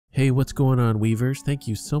Hey, what's going on, Weavers? Thank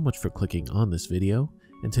you so much for clicking on this video.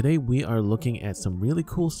 And today we are looking at some really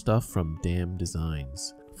cool stuff from Damn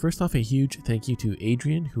Designs. First off, a huge thank you to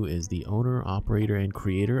Adrian, who is the owner, operator, and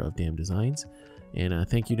creator of Damn Designs. And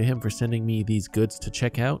thank you to him for sending me these goods to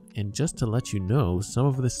check out. And just to let you know, some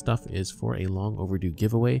of this stuff is for a long overdue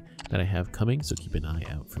giveaway that I have coming, so keep an eye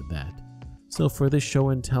out for that. So for this show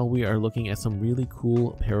and tell, we are looking at some really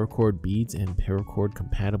cool Paracord beads and Paracord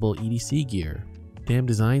compatible EDC gear. Damn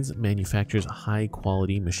Designs manufactures high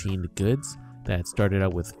quality machined goods that started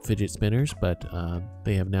out with fidget spinners, but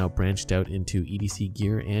they have now branched out into EDC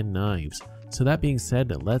gear and knives. So that being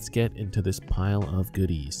said, let's get into this pile of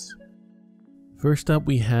goodies. First up,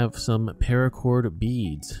 we have some Paracord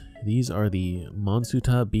beads. These are the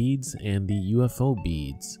Monsuta beads and the UFO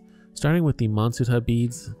beads. Starting with the Monsuta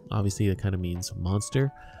beads, obviously that kind of means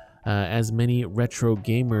monster. As many retro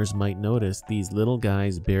gamers might notice, these little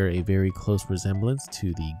guys bear a very close resemblance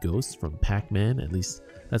to the ghosts from Pac-Man. At least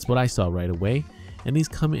that's what I saw right away. And these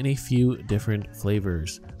come in a few different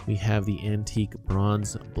flavors. We have the antique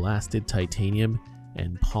bronze, blasted titanium,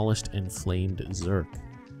 and polished and flamed zirc.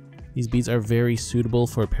 These beads are very suitable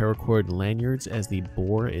for paracord lanyards, as the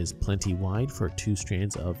bore is plenty wide for 2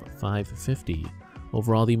 strands of 550.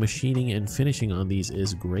 Overall, the machining and finishing on these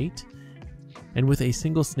is great. And with a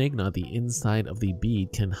single snake knot, the inside of the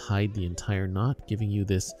bead can hide the entire knot, giving you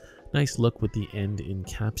this nice look with the end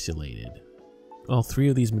encapsulated. All 3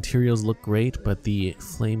 of these materials look great, but the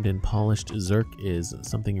flamed and polished zirc is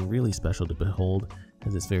something really special to behold. It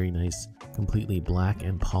has this very nice, completely black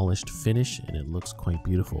and polished finish, and it looks quite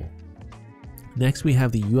beautiful. Next, we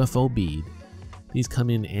have the UFO bead. These come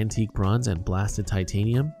in antique bronze and blasted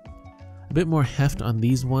titanium. A bit more heft on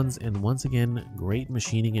these ones, and once again, great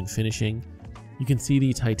machining and finishing. You can see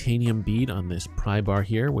the titanium bead on this pry bar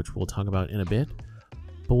here, which we'll talk about in a bit.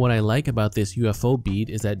 But what I like about this UFO bead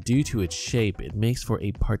is that due to its shape, it makes for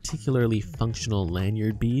a particularly functional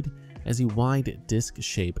lanyard bead, as the wide disc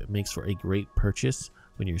shape makes for a great purchase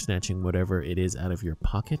when you're snatching whatever it is out of your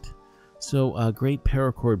pocket. So great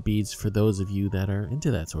paracord beads for those of you that are into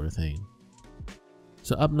that sort of thing.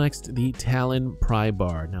 So up next, the Talon Pry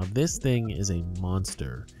Bar. Now this thing is a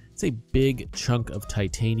monster. It's a big chunk of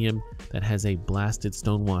titanium that has a blasted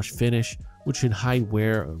stonewash finish, which should hide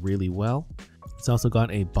wear really well. It's also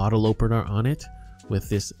got a bottle opener on it with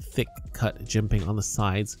this thick cut jimping on the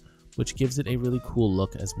sides, which gives it a really cool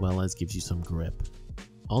look as well as gives you some grip.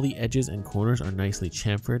 All the edges and corners are nicely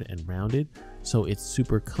chamfered and rounded, so it's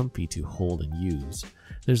super comfy to hold and use.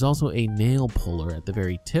 There's also a nail puller at the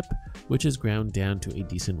very tip, which is ground down to a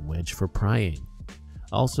decent wedge for prying.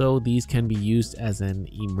 Also, these can be used as an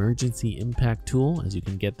emergency impact tool, as you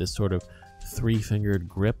can get this sort of 3-fingered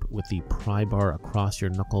grip with the pry bar across your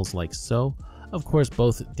knuckles like so. Of course,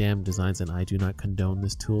 both Damn Designs and I do not condone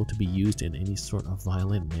this tool to be used in any sort of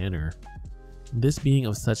violent manner. This being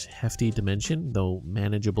of such hefty dimension, though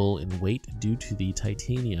manageable in weight due to the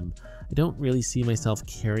titanium, I don't really see myself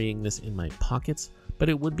carrying this in my pockets, but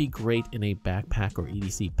it would be great in a backpack or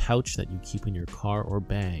EDC pouch that you keep in your car or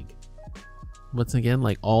bag. Once again,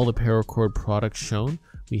 like all the Paracord products shown,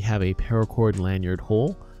 we have a Paracord lanyard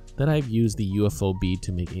hole that I've used the UFO bead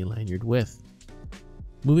to make a lanyard with.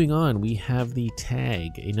 Moving on, we have the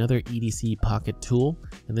Tag, another EDC pocket tool,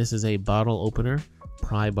 and this is a bottle opener,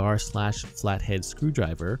 pry bar / flathead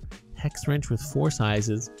screwdriver, hex wrench with 4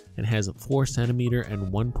 sizes, and has 4 cm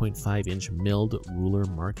and 1.5 inch milled ruler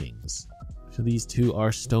markings. So these two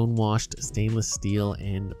are stone-washed stainless steel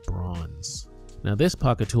and bronze. Now this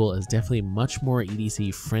pocket tool is definitely much more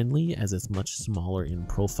EDC friendly, as it's much smaller in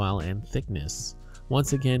profile and thickness.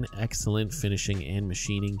 Once again, excellent finishing and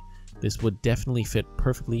machining. This would definitely fit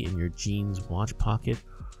perfectly in your jeans watch pocket,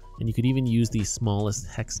 and you could even use the smallest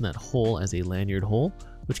hex nut hole as a lanyard hole,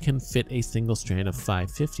 which can fit a single strand of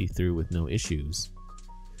 550 through with no issues.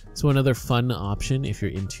 So another fun option if you're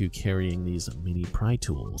into carrying these mini pry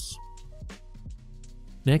tools.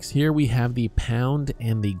 Next, here we have the pound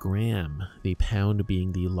and the gram, the pound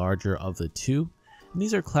being the larger of the two. And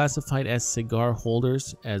these are classified as cigar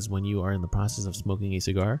holders, as when you are in the process of smoking a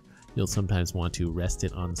cigar, you'll sometimes want to rest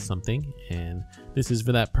it on something, and this is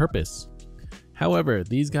for that purpose. However,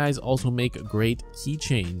 these guys also make great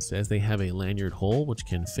keychains, as they have a lanyard hole, which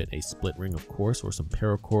can fit a split ring of course, or some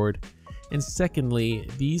paracord. And secondly,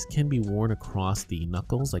 these can be worn across the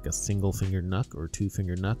knuckles like a single finger knuck or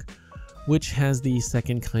 2-finger knuck, which has the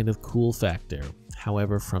second kind of cool factor.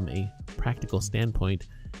 However, from a practical standpoint,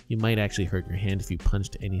 you might actually hurt your hand if you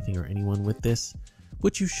punched anything or anyone with this,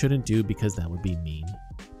 which you shouldn't do because that would be mean.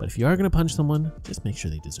 But if you are going to punch someone, just make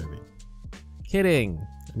sure they deserve it. Kidding!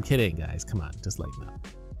 I'm kidding, guys. Come on, just lighten up.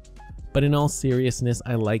 But in all seriousness,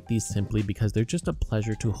 I like these simply because they're just a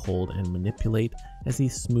pleasure to hold and manipulate, as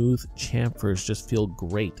these smooth chamfers just feel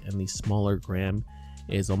great, and the smaller gram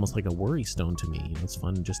is almost like a worry stone to me. It's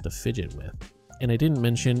fun just to fidget with. And I didn't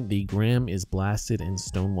mention the gram is blasted in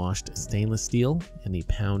stonewashed stainless steel and the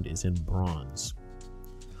pound is in bronze.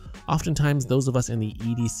 Oftentimes those of us in the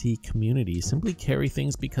EDC community simply carry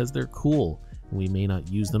things because they're cool, and we may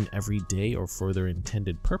not use them every day or for their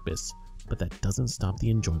intended purpose, but that doesn't stop the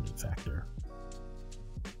enjoyment factor.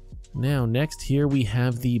 Now next here we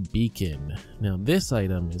have the beacon. Now this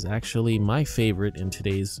item is actually my favorite in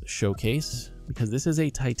today's showcase, because this is a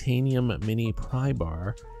titanium mini pry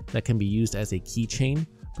bar that can be used as a keychain,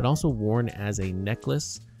 but also worn as a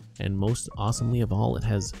necklace, and most awesomely of all, it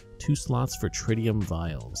has 2 slots for tritium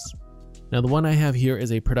vials. Now the one I have here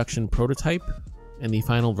is a production prototype, and the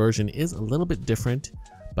final version is a little bit different,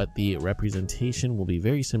 but the representation will be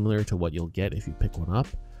very similar to what you'll get if you pick one up.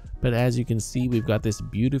 But as you can see, we've got this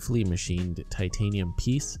beautifully machined titanium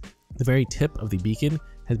piece. The very tip of the beacon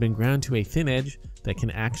has been ground to a thin edge that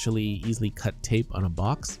can actually easily cut tape on a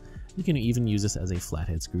box. You can even use this as a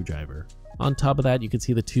flathead screwdriver. On top of that, you can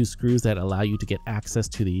see the 2 screws that allow you to get access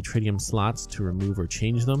to the tritium slots to remove or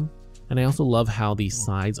change them. And I also love how the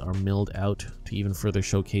sides are milled out to even further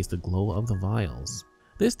showcase the glow of the vials.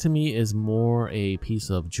 This to me is more a piece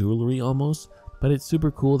of jewelry almost, but it's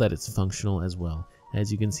super cool that it's functional as well.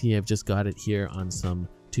 As you can see, I've just got it here on some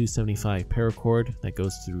 275 paracord that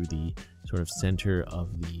goes through the sort of center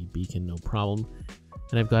of the beacon, no problem.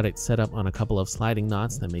 And I've got it set up on a couple of sliding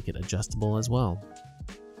knots that make it adjustable as well.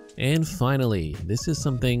 And finally, this is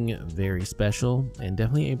something very special and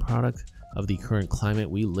definitely a product of the current climate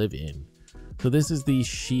we live in. So this is the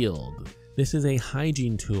shield. This is a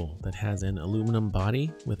hygiene tool that has an aluminum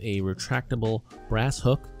body with a retractable brass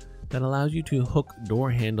hook that allows you to hook door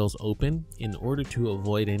handles open in order to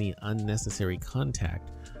avoid any unnecessary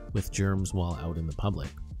contact with germs while out in the public.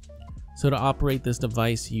 So to operate this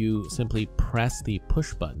device, you simply press the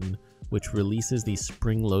push button, which releases the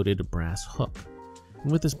spring-loaded brass hook.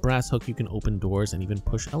 And with this brass hook, you can open doors and even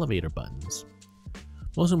push elevator buttons.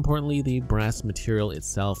 Most importantly, the brass material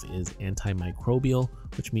itself is antimicrobial,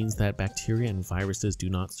 which means that bacteria and viruses do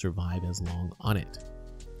not survive as long on it.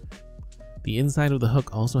 The inside of the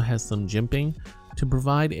hook also has some jimping to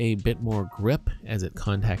provide a bit more grip as it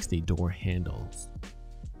contacts the door handles.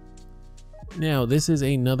 Now, this is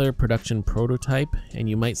another production prototype, and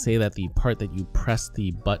you might say that the part that you press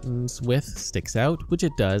the buttons with sticks out, which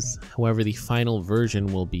it does. However, the final version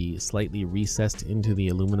will be slightly recessed into the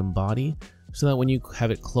aluminum body, so that when you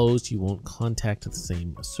have it closed, you won't contact the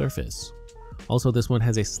same surface. Also, this one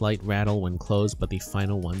has a slight rattle when closed, but the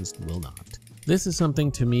final ones will not. This is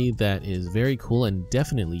something to me that is very cool and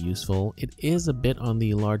definitely useful. It is a bit on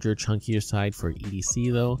the larger, chunkier side for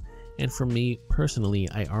EDC though, and for me personally,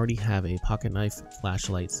 I already have a pocket knife,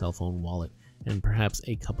 flashlight, cell phone, wallet, and perhaps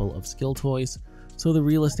a couple of skill toys, so the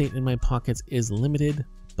real estate in my pockets is limited,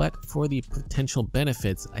 but for the potential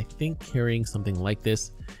benefits, I think carrying something like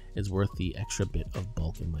this is worth the extra bit of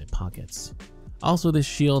bulk in my pockets. Also, this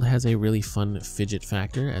shield has a really fun fidget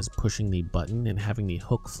factor, as pushing the button and having the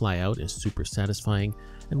hook fly out is super satisfying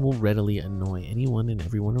and will readily annoy anyone and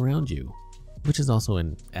everyone around you, which is also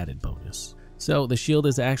an added bonus. So the shield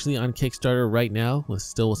is actually on Kickstarter right now with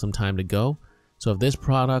still some time to go. So if this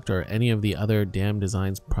product or any of the other Damn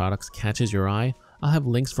Designs products catches your eye, I'll have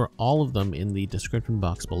links for all of them in the description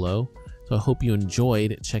box below. So I hope you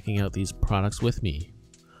enjoyed checking out these products with me.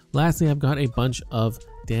 Lastly, I've got a bunch of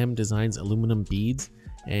Damn Designs aluminum beads,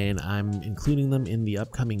 and I'm including them in the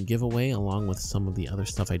upcoming giveaway along with some of the other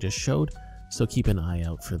stuff I just showed, so keep an eye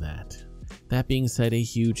out for that. That being said, a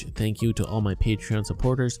huge thank you to all my Patreon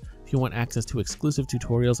supporters. If you want access to exclusive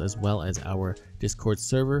tutorials as well as our Discord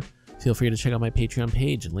server, feel free to check out my Patreon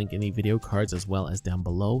page, link in the video cards as well as down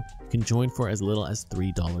below. You can join for as little as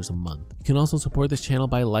 $3 a month. You can also support this channel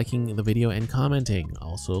by liking the video and commenting.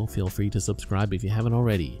 Also, feel free to subscribe if you haven't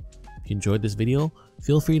already. If you enjoyed this video,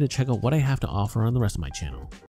 feel free to check out what I have to offer on the rest of my channel.